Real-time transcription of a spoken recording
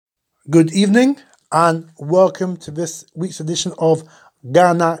Good evening and welcome to this week's edition of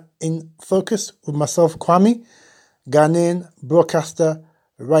Ghana in Focus with myself, Kwame, Ghanaian broadcaster,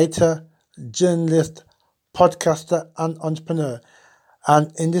 writer, journalist, podcaster and entrepreneur.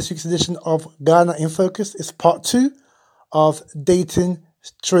 And in this week's edition of Ghana in Focus is part 2 of dating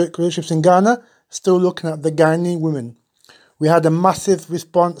stroke relationships in Ghana, still looking at the Ghanaian women. We had a massive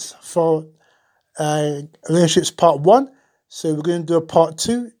response for relationships part 1, so we're going to do a part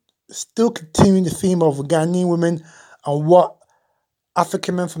 2, still continuing the theme of Ghanaian women and what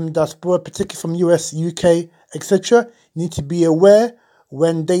African men from the diaspora, particularly from US, UK, etc., need to be aware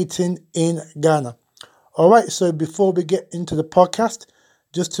when dating in Ghana. Alright, so before we get into the podcast,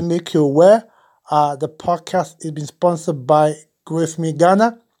 just to make you aware, the podcast is being sponsored by Growth Me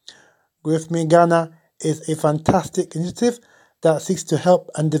Ghana. Growth Me Ghana is a fantastic initiative that seeks to help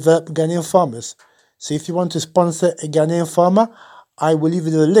and develop Ghanaian farmers. So if you want to sponsor a Ghanaian farmer, I will leave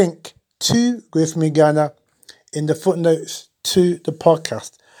you the link to Growth Me Ghana in the footnotes to the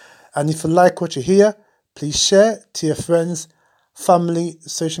podcast. And if you like what you hear, please share to your friends, family,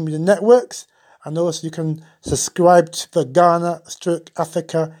 social media networks. And also you can subscribe to the Ghana /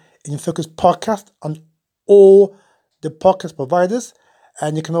 Africa in Focus podcast on all the podcast providers.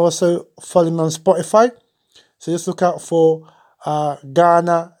 And you can also follow me on Spotify. So just look out for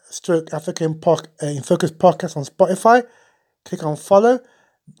Ghana / Africa in Focus podcast on Spotify. Click on follow.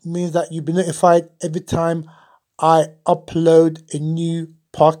 It means that you'll be notified every time I upload a new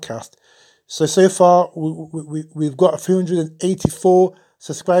podcast. So far, we've got 384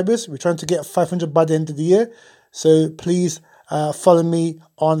 subscribers. We're trying to get 500 by the end of the year. So please follow me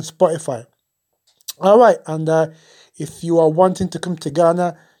on Spotify. All right. And if you are wanting to come to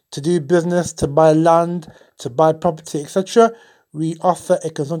Ghana to do business, to buy land, to buy property, etc., we offer a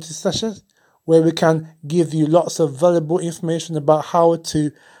consultancy session where we can give you lots of valuable information about how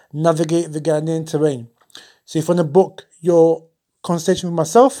to navigate the Ghanaian terrain. So if you want to book your consultation with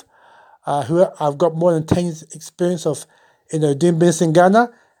myself, who I've got more than 10 years experience of doing business in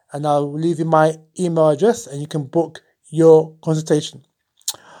Ghana, and I'll leave you my email address and you can book your consultation.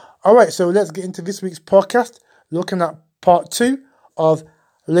 All right, so let's get into this week's podcast, looking at part 2 of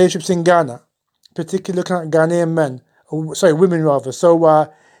relationships in Ghana, particularly looking at Ghanaian women rather.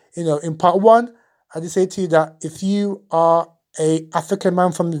 So, in part 1, I did say to you that if you are a African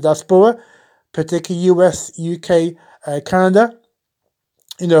man from the diaspora, particularly US, UK, Canada,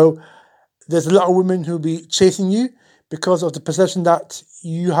 there's a lot of women who'll be chasing you because of the perception that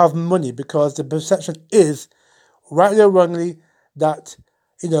you have money, because the perception is, rightly or wrongly, that,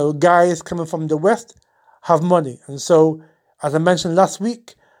 guys coming from the West have money. And so, as I mentioned last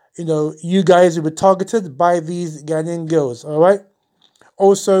week, you guys will be targeted by these Ghanaian girls, all right?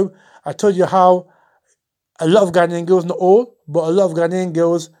 Also, I told you how a lot of Ghanaian girls, not all, but a lot of Ghanaian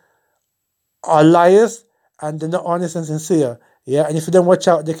girls are liars and they're not honest and sincere. Yeah, and if you don't watch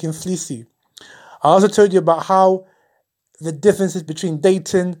out, they can fleece you. I also told you about how the differences between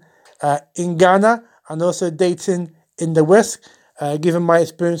dating in Ghana and also dating in the West, given my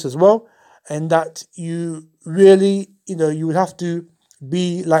experience as well, and that you really, you would have to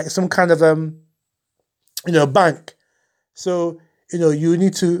be like some kind of bank. So you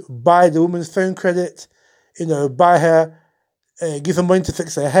need to buy the woman's phone credit, buy her, give her money to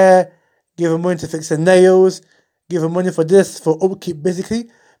fix her hair, give her money to fix her nails, give her money for this, for upkeep basically,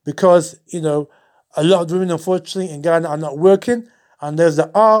 because, a lot of women unfortunately in Ghana are not working, and those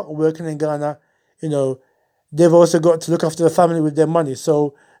that are working in Ghana, they've also got to look after the family with their money.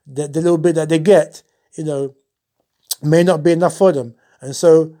 So the little bit that they get, may not be enough for them. And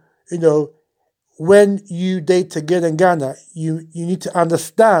so, when you date a girl in Ghana, you need to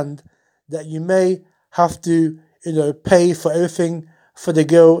understand that you may have to, pay for everything for the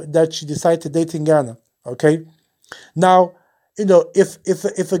girl that you decide to date in Ghana. Okay. Now,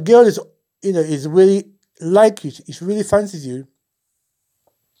 if a girl is really like you, she really fancies you,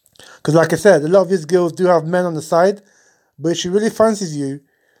 because like I said, a lot of these girls do have men on the side, but if she really fancies you,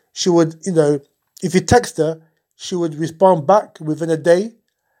 she would, if you text her, she would respond back within a day,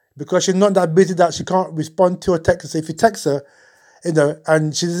 because she's not that busy that she can't respond to a text. So if you text her,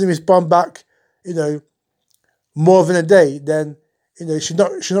 and she doesn't respond back, more than a day, then, she's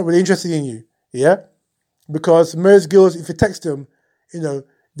not really interested in you. Yeah? Because most girls, if you text them,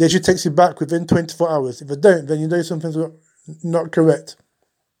 they should text you back within 24 hours. If they don't, then you know something's not correct.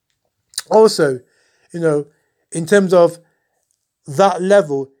 Also, in terms of that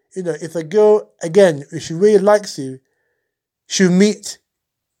level, if a girl, again, if she really likes you, she'll meet,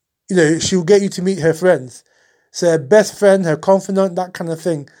 she'll get you to meet her friends. So her best friend, her confidant, that kind of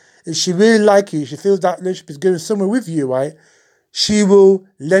thing. If she really likes you, she feels that relationship is going somewhere with you, right? she will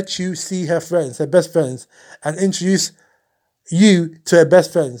let you see her friends, her best friends, and introduce you to her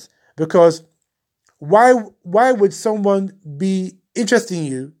best friends. Because why would someone be interested in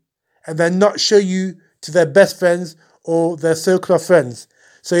you and then not show you to their best friends or their circle of friends?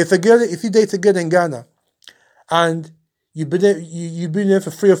 So if you date a girl in Ghana and you've been there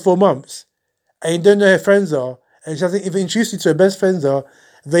for 3 or 4 months and you don't know who her friends are, and she hasn't even introduced you to her best friends are,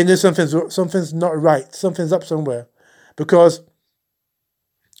 they know something's not right, something's up somewhere. Because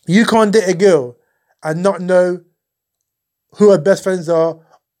you can't date a girl and not know who her best friends are,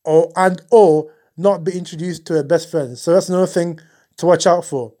 or not be introduced to her best friends. So that's another thing to watch out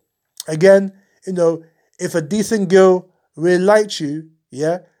for. Again, if a decent girl really likes you,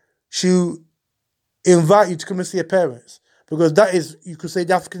 yeah, she'll invite you to come and see her parents, because that is, you could say,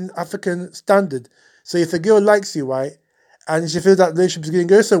 the African standard. So if a girl likes you, right, and she feels that relationship is going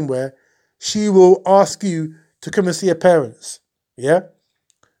to go somewhere, she will ask you to come and see her parents, yeah.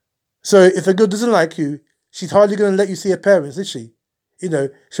 So if a girl doesn't like you, she's hardly going to let you see her parents, is she? She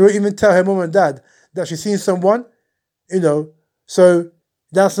won't even tell her mom and dad that she's seen someone, So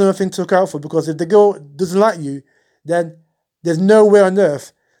that's another thing to look out for, because if the girl doesn't like you, then there's no way on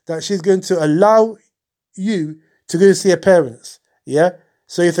earth that she's going to allow you to go and see her parents, yeah?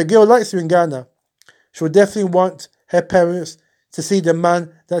 So if a girl likes you in Ghana, she'll definitely want her parents to see the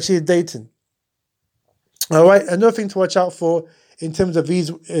man that she's dating. All right, another thing to watch out for in terms of these,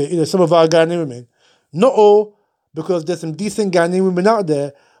 some of our Ghanaian women. Not all, because there's some decent Ghanaian women out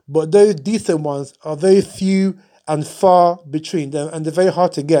there, but those decent ones are very few and far between them, and they're very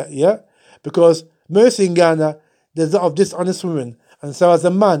hard to get, yeah? Because mostly in Ghana, there's a lot of dishonest women. And so as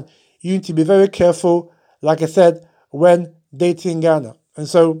a man, you need to be very careful, like I said, when dating in Ghana. And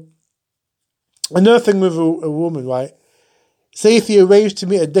so, another thing with a woman, right? Say if you arrange to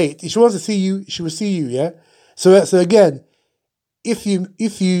meet a date, if she wants to see you, she will see you, yeah? So again, if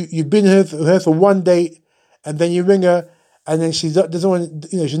you've been with her for one date, and then you ring her, and then she's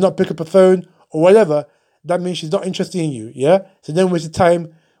not pick up a phone or whatever, that means she's not interested in you, yeah? So then waste your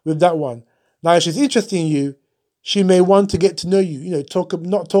time with that one. Now, if she's interested in you, she may want to get to know you,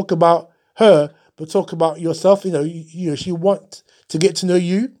 not talk about her, but talk about yourself, she wants to get to know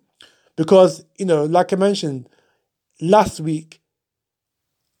you, because, like I mentioned last week,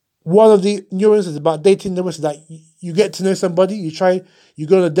 one of the nuances about dating is that you get to know somebody, you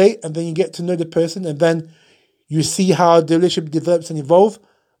go on a date, and then you get to know the person, and then you see how the relationship develops and evolves.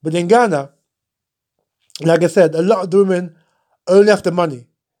 But in Ghana, like I said, a lot of the women only have the money,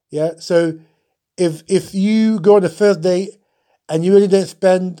 yeah? So if you go on the first date and you really don't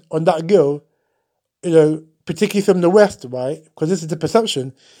spend on that girl, particularly from the West, right? Because this is the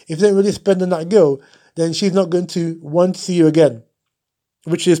perception. If you don't really spend on that girl, then she's not going to want to see you again,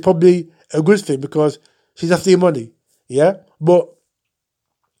 which is probably a good thing, because she's after your money, yeah? But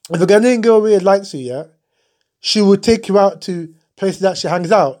if a Ghanaian girl really likes you, yeah, she will take you out to places that she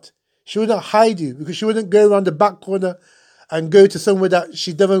hangs out. She would not hide you, because she wouldn't go around the back corner and go to somewhere that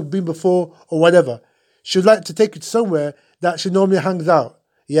she's never been before or whatever. She would like to take you to somewhere that she normally hangs out,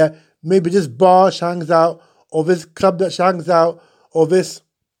 yeah? Maybe this bar she hangs out, or this club that she hangs out, or this,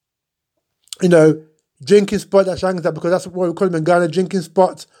 drinking spot that she hangs out, because that's what we call them in Ghana, drinking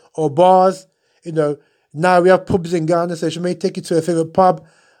spots or bars. Now we have pubs in Ghana, so she may take you to her favourite pub,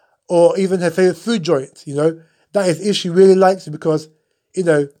 or even her favourite food joint, That is if she really likes you, because,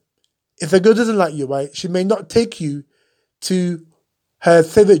 if a girl doesn't like you, right, she may not take you to her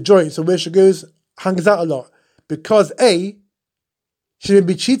favourite joint, so where she hangs out a lot, because A, she may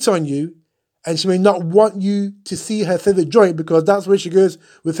be cheating on you, and she may not want you to see her favourite joint, because that's where she goes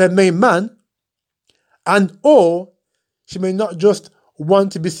with her main man, or she may not just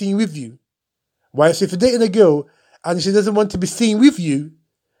want to be seen with you, right? So if you're dating a girl and she doesn't want to be seen with you,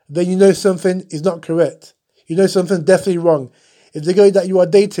 then you know something is not correct. You know something's definitely wrong. If the girl that you are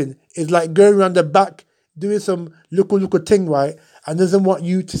dating is like going around the back doing some local thing, right, and doesn't want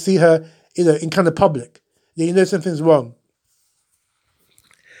you to see her, in kind of public, then you know something's wrong.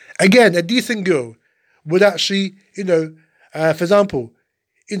 Again, a decent girl would actually, for example,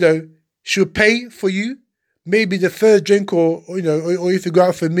 she'll pay for you, maybe the first drink, or if you go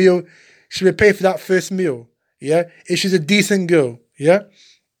out for a meal, she will pay for that first meal, yeah? If she's a decent girl, yeah?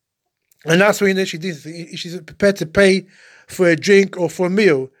 And that's when you know she's decent. If she's prepared to pay for a drink or for a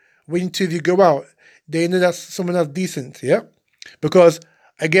meal when two of you go out, then you know that's someone that's decent, yeah? Because,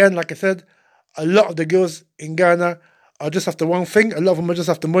 again, like I said, a lot of the girls in Ghana are just after one thing. A lot of them are just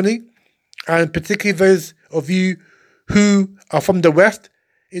after money. And particularly those of you who are from the West,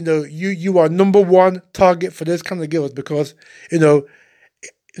 you are number one target for those kind of girls, because,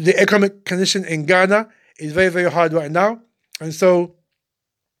 the economic condition in Ghana is very, very hard right now. And so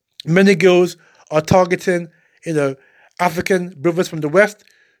many girls are targeting, African brothers from the West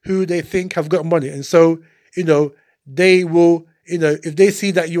who they think have got money. And so, they will, if they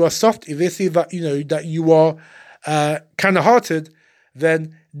see that you are soft, if they see that, that you are kind of hearted,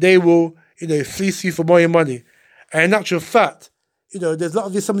 then they will, fleece you for more money. And in actual fact, there's a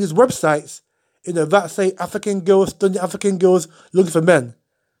lot of some of these websites, that say African girls, stunning African girls looking for men.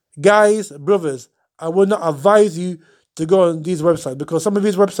 Guys, brothers, I will not advise you to go on these websites, because some of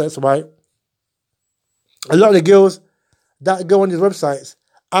these websites, right, a lot of the girls that go on these websites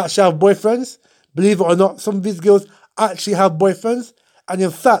actually have boyfriends. Believe it or not, some of these girls actually have boyfriends. And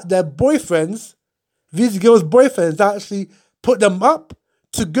in fact, their boyfriends, these girls' boyfriends actually put them up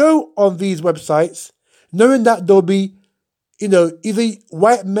to go on these websites, knowing that there'll be, either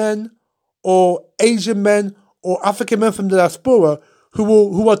white men or Asian men or African men from the diaspora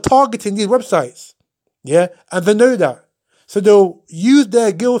who are targeting these websites. Yeah, and they know that. So they'll use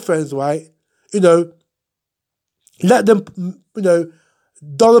their girlfriends, right? Let them,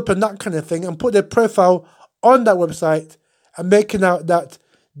 dollop and that kind of thing, and put their profile on that website and making out that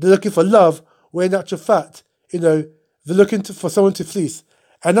they're looking for love, where in actual fact, they're looking for someone to fleece.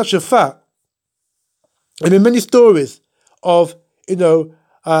 And in actual fact, I mean, many stories of,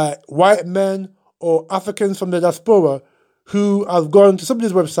 white men or Africans from the diaspora who have gone to some of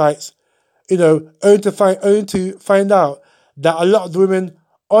these websites, only to find out that a lot of the women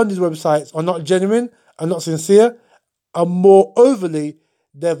on these websites are not genuine and not sincere, and more overly,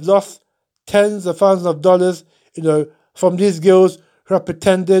 they've lost tens of thousands of dollars, from these girls who have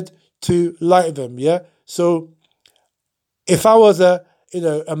pretended to like them. Yeah. So if I was a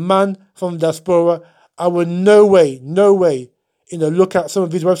man from the diaspora, I would no way, look at some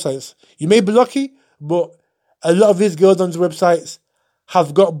of these websites. You may be lucky, but a lot of these girls on these websites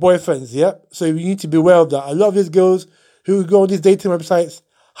have got boyfriends, yeah? So you need to be aware of that. A lot of these girls who go on these dating websites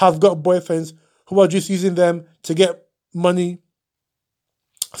have got boyfriends who are just using them to get money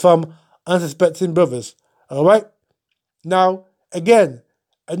from unsuspecting brothers. All right? Now, again,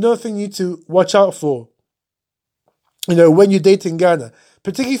 another thing you need to watch out for, when you're dating Ghana,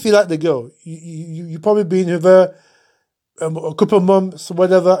 particularly if you like the girl, you probably been with her a couple of months or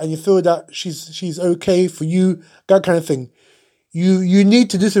whatever, and you feel that she's okay for you, that kind of thing. You need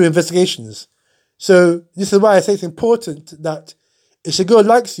to do some investigations. So this is why I say it's important that if a girl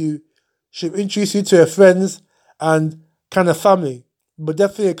likes you, she'll introduce you to her friends and kind of family, but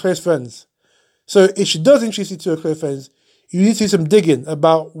definitely her close friends. So if she does introduce you to her close friends, you need to do some digging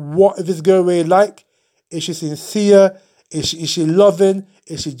about what this girl really like. Is she sincere? Is she loving?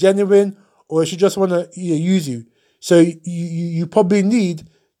 Is she genuine? Or does she just want to use you? So you probably need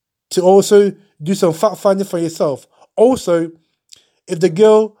to also do some fact finding for yourself. Also, if the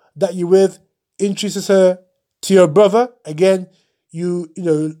girl that you're with introduces her to your brother, again, it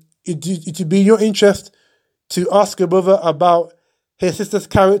would be in your interest to ask your brother about her sister's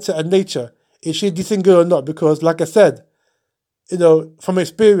character and nature. Is she a decent girl or not? Because, like I said, from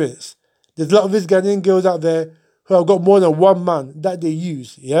experience, there's a lot of these Ghanaian girls out there who have got more than one man that they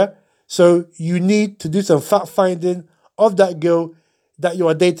use, yeah? So you need to do some fact finding of that girl that you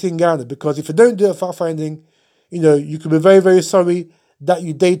are dating in Ghana, because if you don't do a fact finding, you could be very, very sorry that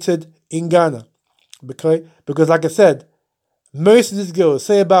you dated in Ghana. Okay? Because like I said, most of these girls,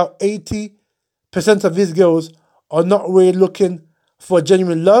 say about 80% of these girls, are not really looking for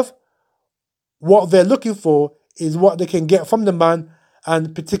genuine love. What they're looking for is what they can get from the man,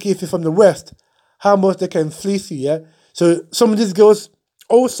 and particularly if you're from the West, how much they can fleece you, yeah? So some of these girls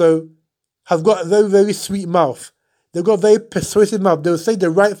also have got a very, very sweet mouth. They've got a very persuasive mouth. They'll say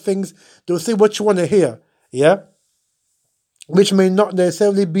the right things. They'll say what you want to hear, yeah? Which may not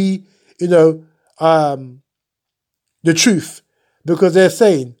necessarily be, the truth. Because they're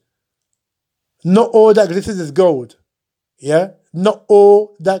saying, not all that glitters is gold, yeah? Not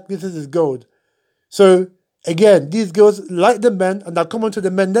all that glitters is gold. So, again, these girls like the men, and I'll come on to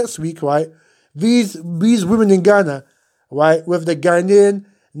the men next week, right? These women in Ghana, right, with the Ghanaian,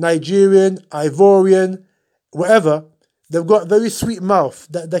 Nigerian, Ivorian, whatever, they've got a very sweet mouth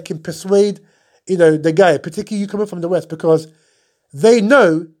that can persuade, the guy, particularly you coming from the West, because they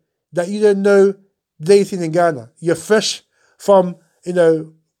know that you don't know dating in Ghana. You're fresh from,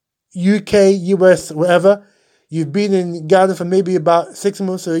 UK, US, whatever. You've been in Ghana for maybe about 6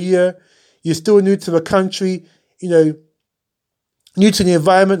 months or a year. You're still new to the country, new to the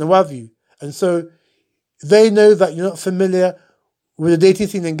environment and what have you. And so they know that you're not familiar with the dating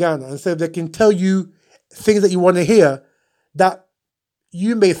scene in Ghana. And so they can tell you things that you want to hear, that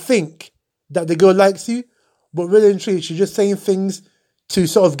you may think that the girl likes you, but really and truly she's just saying things to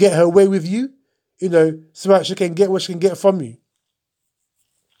sort of get her way with you, so that she can get what she can get from you.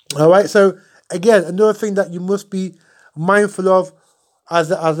 All right. So again, another thing that you must be mindful of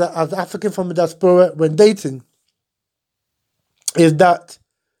as an African from the diaspora when dating is that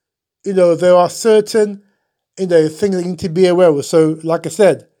there are certain things that you need to be aware of. So, like I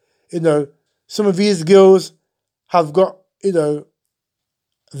said, some of these girls have got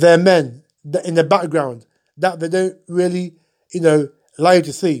their men in the background that they don't really allow you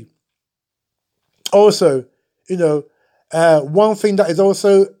to see. Also, one thing that is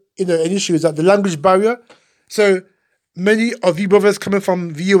also an issue is that the language barrier. So many of you brothers coming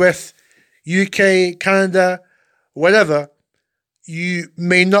from the US, UK, Canada, whatever, you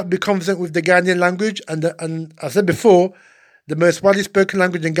may not be confident with the Ghanaian language, and as I said before, the most widely spoken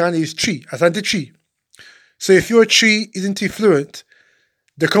language in Ghana is Twi, Asante Twi. So if your Twi isn't too fluent,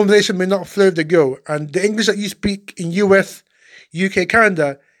 the conversation may not flow with the girl, and the English that you speak in US, UK,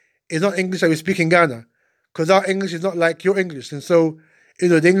 Canada is not English that we speak in Ghana, because our English is not like your English, and so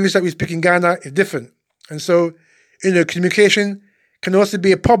the English that we speak in Ghana is different, and so communication can also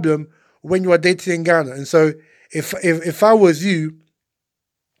be a problem when you are dating in Ghana. And so if I was you,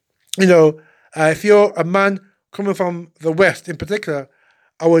 if you're a man coming from the West in particular,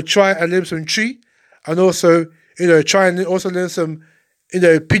 I would try and learn some Twi, and also try and also learn some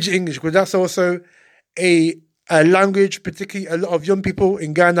Pidgin English, because that's also a language, particularly a lot of young people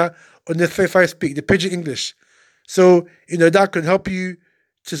in Ghana on the 35 speak, the Pidgin English. So, that can help you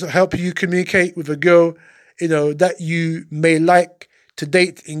communicate with a girl, that you may like to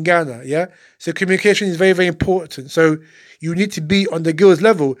date in Ghana, yeah? So communication is very, very important. So you need to be on the girl's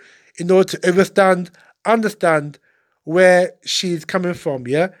level in order to understand where she's coming from,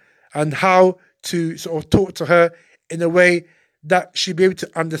 yeah? And how to sort of talk to her in a way that she'll be able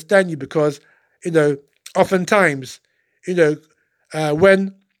to understand you, because, oftentimes,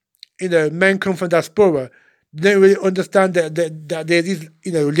 when, men come from diaspora, they don't really understand that there's these,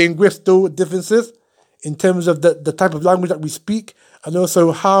 linguistic differences in terms of the type of language that we speak, and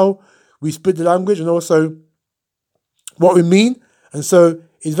also how we speak the language, and also what we mean. And so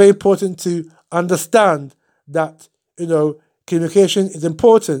it's very important to understand that, communication is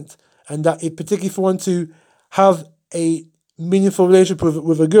important, and that particularly if you want to have a meaningful relationship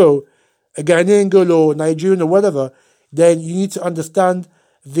with a girl, a Ghanaian girl or Nigerian or whatever, then you need to understand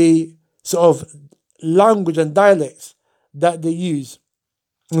the sort of language and dialects that they use.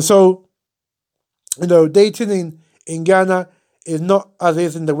 And so, dating in Ghana is not as it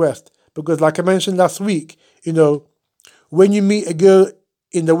is in the West, because like I mentioned last week, when you meet a girl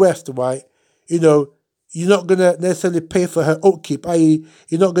in the West, right, you're not going to necessarily pay for her upkeep, i.e.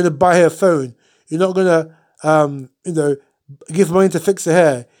 you're not going to buy her phone, you're not going to, give money to fix her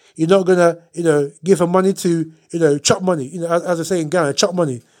hair, you're not going to, give her money to, chop money, as I say in Ghana, chop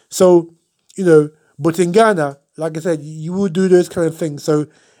money. So, but in Ghana, like I said, you will do those kind of things. So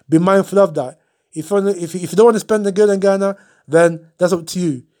be mindful of that. If you don't want to spend the girl in Ghana, then that's up to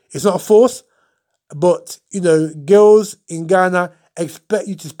you. It's not a force, but, girls in Ghana expect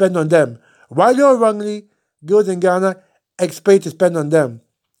you to spend on them. Rightly or wrongly, girls in Ghana expect you to spend on them.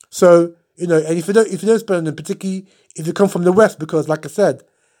 So, and if you don't spend on them, particularly if you come from the West, because like I said,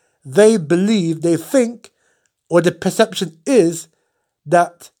 they think, or the perception is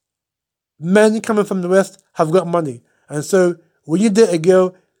that men coming from the West have got money. And so when you date a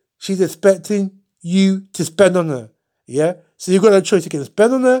girl, she's expecting you to spend on her. Yeah? So you've got a choice. You can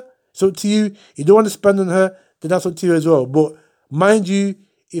spend on her, it's up to you. You don't want to spend on her, then that's up to you as well. But mind you,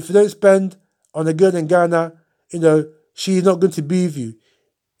 if you don't spend on a girl in Ghana, she's not going to be with you.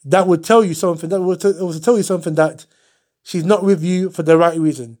 That would tell you something. That would also tell you something, that she's not with you for the right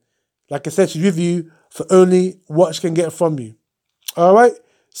reason. Like I said, she's with you for only what she can get from you. All right?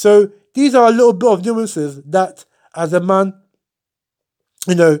 So these are a little bit of nuances that, as a man,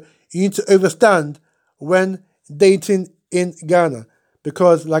 you need to understand when dating in Ghana.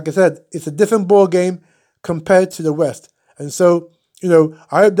 Because, like I said, it's a different ball game compared to the West. And so,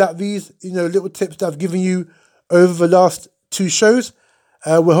 I hope that these, little tips that I've given you over the last 2 shows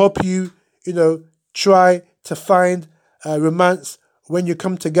will help you, try to find romance when you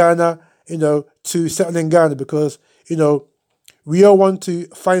come to Ghana, to settle in Ghana. Because, we all want to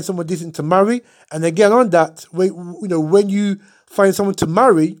find someone decent to marry. And again, on that, when you find someone to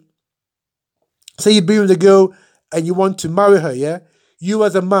marry, say you've been with a girl and you want to marry her, yeah? You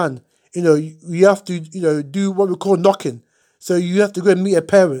as a man, you have to, do what we call knocking. So you have to go and meet her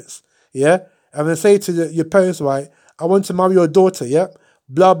parents, yeah? And then say to your parents, right, I want to marry your daughter, yeah?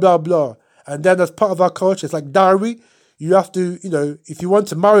 Blah, blah, blah. And then as part of our culture, it's like dowry. You have to, if you want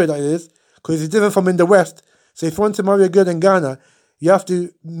to marry, that is, because it's different from in the West. So if you want to marry a girl in Ghana, you have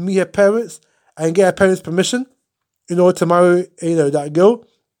to meet her parents, and get her parents' permission in order to marry, that girl.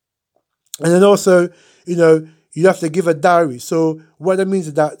 And then also, you have to give a dowry. So what that means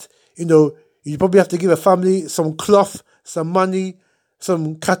is that, you probably have to give a family some cloth, some money,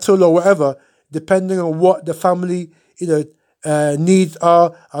 some cattle or whatever, depending on what the family, needs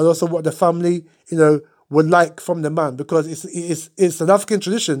are, and also what the family, would like from the man. Because it's an African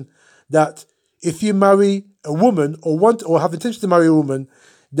tradition that if you marry a woman or have intention to marry a woman,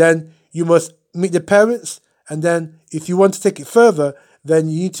 then you must meet the parents, and then if you want to take it further, then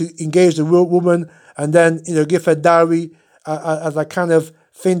you need to engage the woman and then, give her dowry as a kind of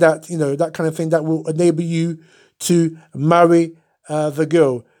thing that, that kind of thing that will enable you to marry the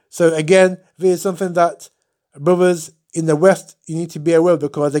girl. So again, this is something that brothers in the West, you need to be aware of,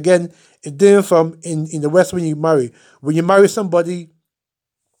 because again, it's different from in the West when you marry. When you marry somebody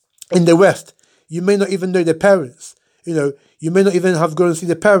in the West, you may not even know their parents. You may not even have gone to see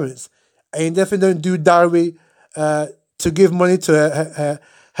the parents. And you definitely don't do dowry to give money to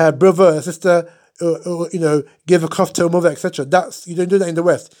her brother, her sister, or give a cloth to her mother, etc. You don't do that in the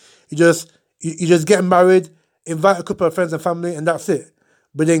West. You just get married, invite a couple of friends and family, and that's it.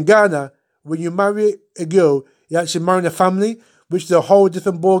 But in Ghana, when you marry a girl, you're actually marrying a family, which is a whole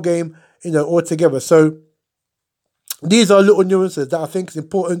different ball game, altogether. So these are little nuances that I think is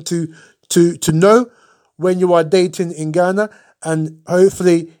important to know when you are dating in Ghana, and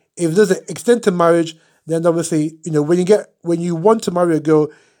hopefully, if there's an extent to marriage, then obviously, when you want to marry a girl,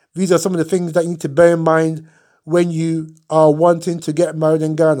 these are some of the things that you need to bear in mind when you are wanting to get married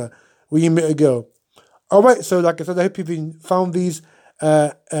in Ghana, when you meet a girl. All right, so like I said, I hope you've found these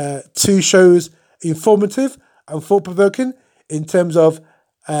two shows informative and thought-provoking in terms of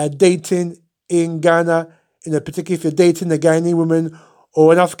dating in Ghana, particularly if you're dating a Ghanaian woman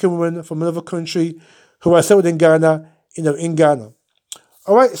or an African woman from another country who are settled in Ghana, in Ghana.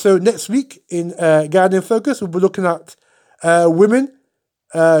 All right, so next week in Ghana in Focus, we'll be looking at women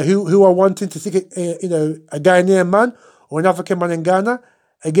who are wanting to seek a Ghanaian man or an African man in Ghana.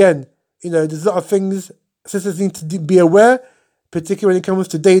 Again, there's a lot of things sisters need to be aware, particularly when it comes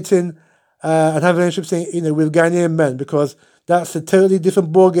to dating and having relationships, with Ghanaian men, because that's a totally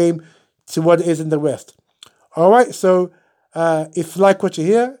different ball game to what it is in the West. All right, so if you like what you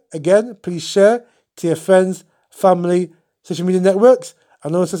hear, again, please share to your friends, family, social media networks,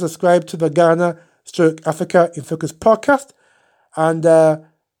 and also subscribe to the Ghana/Africa in Focus podcast. And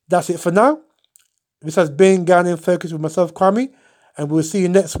that's it for now. This has been Ghana in Focus with myself, Kwame, and we'll see you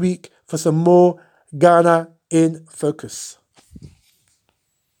next week for some more Ghana in Focus.